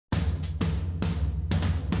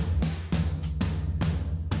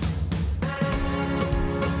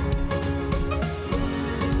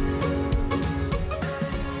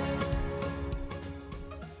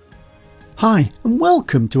Hi and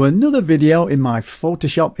welcome to another video in my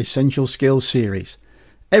Photoshop Essential Skills series.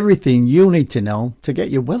 Everything you need to know to get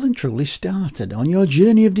you well and truly started on your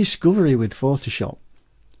journey of discovery with Photoshop.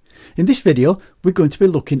 In this video we're going to be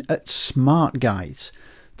looking at smart guides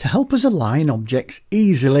to help us align objects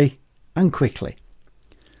easily and quickly.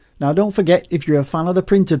 Now don't forget, if you're a fan of the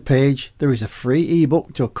printed page, there is a free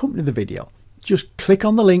ebook to accompany the video. Just click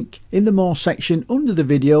on the link in the More section under the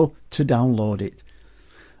video to download it.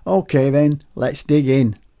 Okay then, let's dig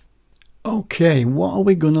in. Okay, what are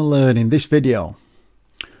we going to learn in this video?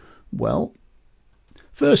 Well,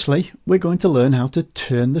 firstly, we're going to learn how to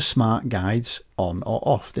turn the smart guides on or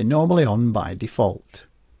off. They're normally on by default.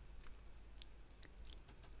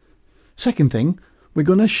 Second thing, we're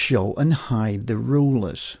going to show and hide the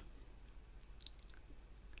rulers.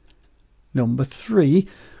 Number 3,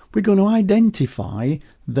 we're going to identify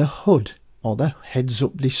the HUD or the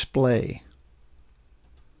heads-up display.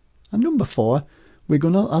 And number 4, we're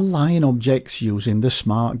going to align objects using the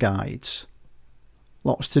smart guides.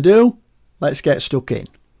 Lots to do, let's get stuck in.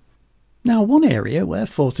 Now, one area where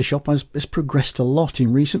Photoshop has progressed a lot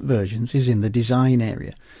in recent versions is in the design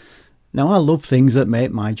area. Now, I love things that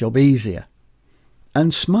make my job easier,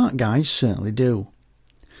 and smart guides certainly do.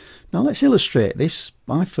 Now let's illustrate this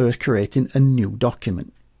by first creating a new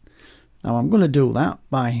document. Now I'm going to do that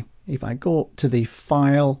by, if I go up to the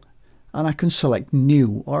File, and I can select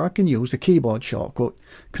New, or I can use the keyboard shortcut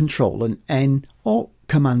Control and N or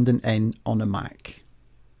Command and N on a Mac.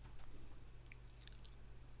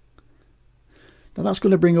 Now that's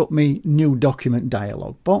going to bring up my New Document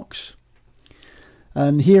dialog box,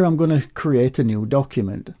 and here I'm going to create a new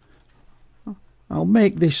document. I'll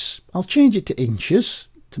change it to inches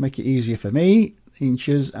to make it easier for me,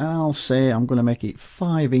 inches, and I'll say I'm going to make it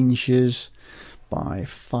 5 inches by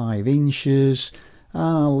 5 inches.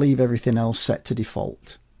 I'll leave everything else set to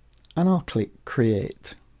default and I'll click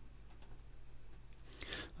create.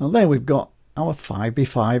 Now there we've got our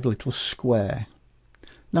 5x5 little square.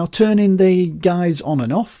 Now turning the guides on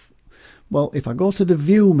and off, well, if I go to the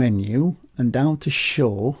view menu and down to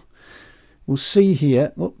show, we'll see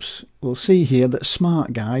here that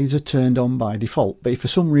smart guides are turned on by default, but if for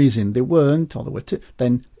some reason they weren't, or they were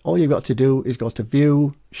then all you've got to do is go to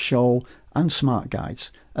view, show and smart guides,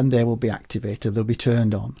 and they will be activated, they'll be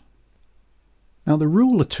turned on. Now the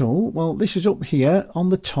ruler tool, well, this is up here on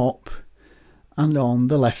the top and on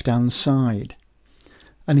the left hand side,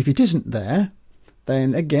 and if it isn't there,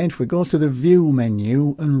 then again if we go to the view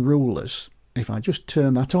menu and rulers, if I just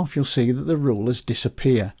turn that off, you'll see that the rulers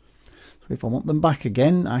disappear. So if I want them back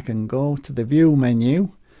again, I can go to the view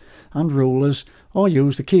menu and rulers, or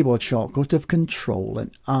use the keyboard shortcut of Control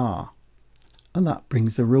and R, and that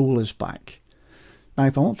brings the rulers back. Now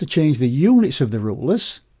if I want to change the units of the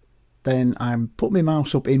rulers, then I put my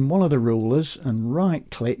mouse up in one of the rulers and right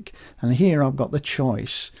click, and here I've got the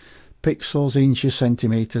choice, pixels, inches,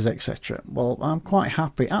 centimeters, etc. Well, I'm quite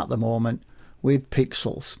happy at the moment with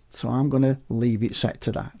pixels, so I'm going to leave it set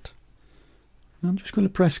to that. I'm just going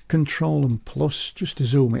to press Control and plus just to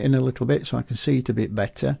zoom it in a little bit so I can see it a bit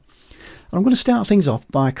better. And I'm going to start things off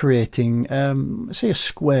by creating say a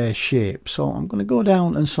square shape. So I'm going to go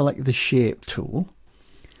down and select the shape tool,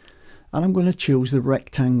 and I'm going to choose the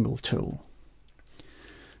rectangle tool.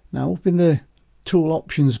 Now up in the tool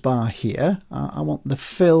options bar here, I want the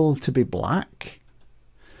fill to be black,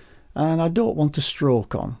 and I don't want a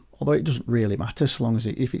stroke on, although it doesn't really matter so long as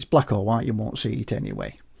if it's black or white you won't see it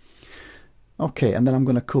anyway. Okay, and then I'm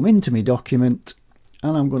going to come into my document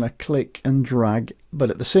and I'm going to click and drag,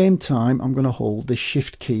 but at the same time I'm going to hold the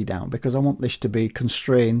shift key down because I want this to be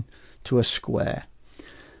constrained to a square.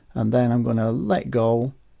 And then I'm going to let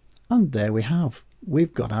go, and there we have.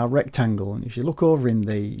 We've got our rectangle, and if you look over in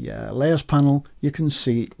the layers panel, you can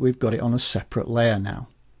see we've got it on a separate layer now.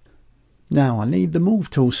 Now I need the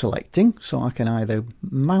move tool selecting, so I can either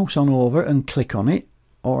mouse on over and click on it,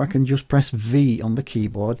 or I can just press V on the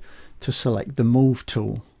keyboard to select the move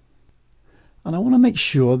tool. And I want to make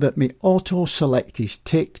sure that my auto select is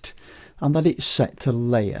ticked and that it's set to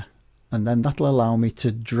layer, and then that'll allow me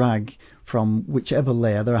to drag from whichever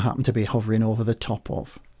layer that I happen to be hovering over the top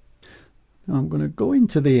of. Now I'm going to go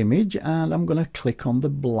into the image and I'm going to click on the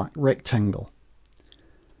black rectangle,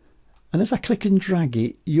 and as I click and drag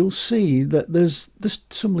it, you'll see that there's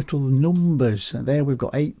some little numbers. And there we've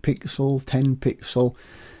got 8 pixel, 10 pixel,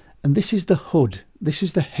 and this is the HUD. This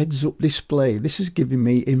is the heads-up display. This is giving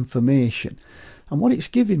me information, and what it's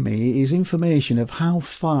giving me is information of how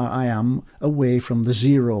far I am away from the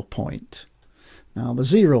 0 point. Now the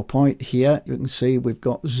 0 point here, you can see we've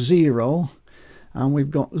got 0 and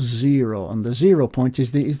we've got 0, and the 0 point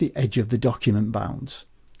is the edge of the document bounds.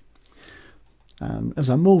 And as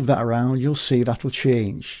I move that around, you'll see that'll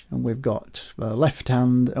change. And we've got a left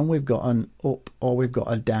hand, and we've got an up, or we've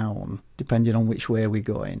got a down, depending on which way we're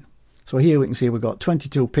going. So here we can see we've got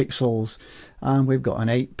 22 pixels and we've got an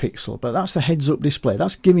 8 pixel, but that's the heads up display.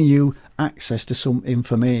 That's giving you access to some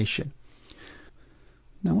information.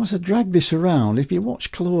 Now as I drag this around, if you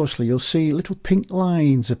watch closely, you'll see little pink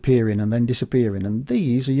lines appearing and then disappearing, and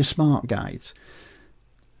these are your smart guides.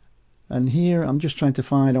 And here I'm just trying to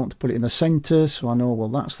find, I want to put it in the center, so I know, well,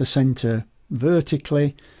 that's the center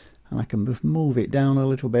vertically, and I can move it down a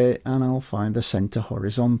little bit and I'll find the center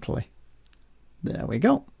horizontally. There we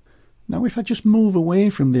go. Now if I just move away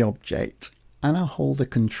from the object and I hold the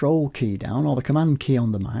control key down, or the command key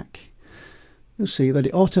on the Mac, you'll see that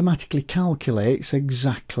it automatically calculates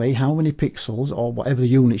exactly how many pixels, or whatever the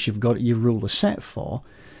units you've got your ruler set for,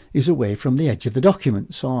 is away from the edge of the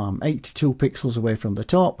document. So I'm 82 pixels away from the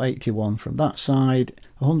top, 81 from that side,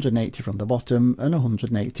 180 from the bottom, and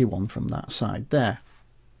 181 from that side there.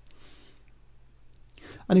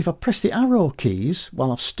 And if I press the arrow keys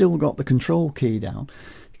while I've still got the control key down,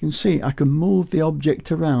 you can see I can move the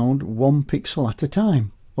object around 1 pixel at a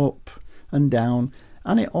time, up and down,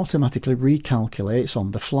 and it automatically recalculates on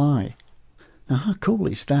the fly. Now how cool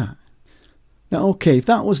is that? Now okay, if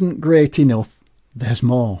that wasn't great enough, there's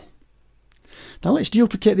more. Now let's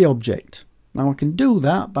duplicate the object. Now I can do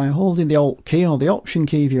that by holding the Alt key, or the Option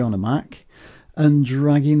key if you're on a Mac, and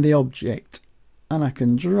dragging the object. And I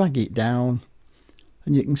can drag it down,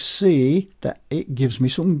 and you can see that it gives me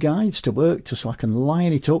some guides to work to, so I can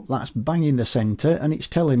line it up. That's bang in the center, and it's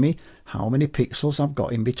telling me how many pixels I've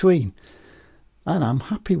got in between. And I'm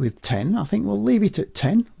happy with 10. I think we'll leave it at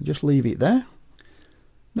 10. Just leave it there.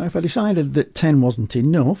 Now if I decided that 10 wasn't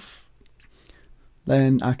enough,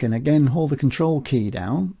 then I can again hold the control key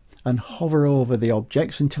down and hover over the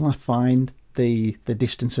objects until I find the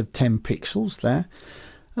distance of 10 pixels there.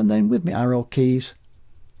 And then with my arrow keys,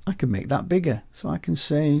 I can make that bigger. So I can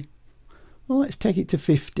say, well, let's take it to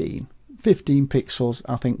 15. 15 pixels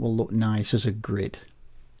I think will look nice as a grid.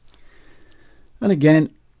 And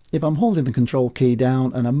again, if I'm holding the control key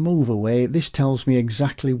down and I move away, this tells me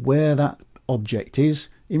exactly where that object is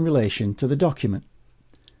in relation to the document.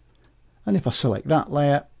 And if I select that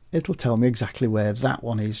layer, it'll tell me exactly where that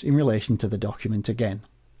one is in relation to the document again.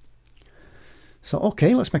 So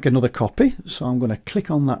okay, let's make another copy. So I'm going to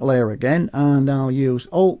click on that layer again, and I'll use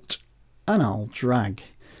Alt and I'll drag.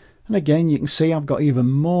 And again, you can see I've got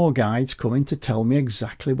even more guides coming to tell me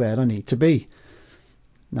exactly where I need to be.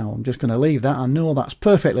 Now I'm just going to leave that. I know that's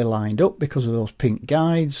perfectly lined up because of those pink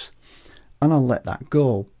guides, and I'll let that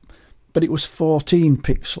go. But it was 14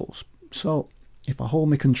 pixels. So if I hold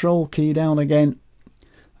my control key down again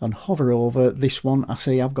and hover over this one, I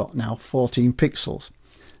see I've got now 14 pixels.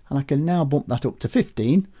 And I can now bump that up to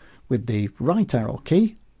 15 with the right arrow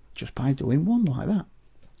key, just by doing one like that.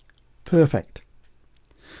 Perfect.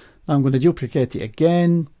 Now I'm going to duplicate it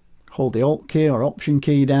again, hold the Alt key or Option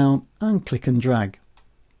key down and click and drag.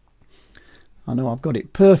 I know I've got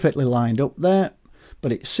it perfectly lined up there,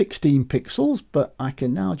 but it's 16 pixels, but I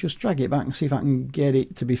can now just drag it back and see if I can get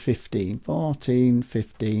it to be 15, 14,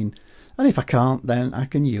 15, and if I can't, then I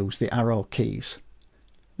can use the arrow keys.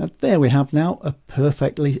 Now there we have now a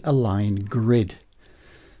perfectly aligned grid.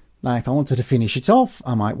 Now if I wanted to finish it off,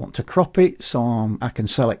 I might want to crop it, so I can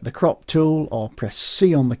select the crop tool or press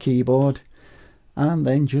C on the keyboard and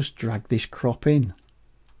then just drag this crop in.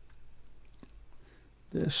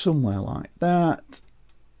 There's somewhere like that.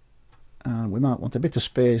 And we might want a bit of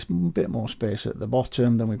space, a bit more space at the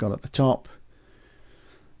bottom than we've got at the top.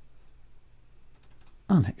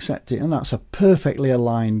 And accept it, and that's a perfectly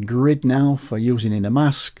aligned grid now for using in a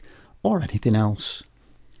mask or anything else.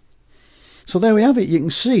 So there we have it. You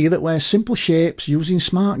can see that where simple shapes using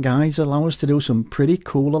smart guides allow us to do some pretty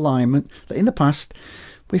cool alignment that in the past,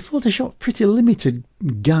 with Photoshop pretty limited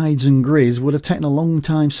guides and grids, would have taken a long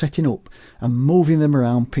time setting up and moving them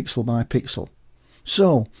around pixel by pixel.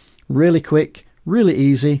 So really quick, really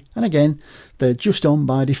easy, and again, they're just on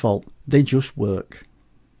by default. They just work.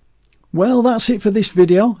 Well, that's it for this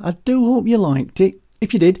video. I do hope you liked it.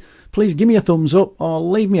 If you did, please give me a thumbs up or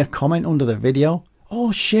leave me a comment under the video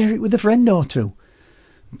or share it with a friend or two.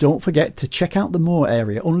 Don't forget to check out the More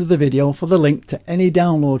area under the video for the link to any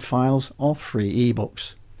download files or free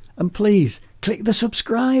ebooks. And please click the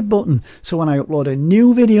subscribe button so when I upload a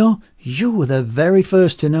new video, you are the very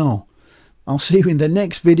first to know. I'll see you in the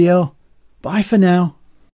next video. Bye for now.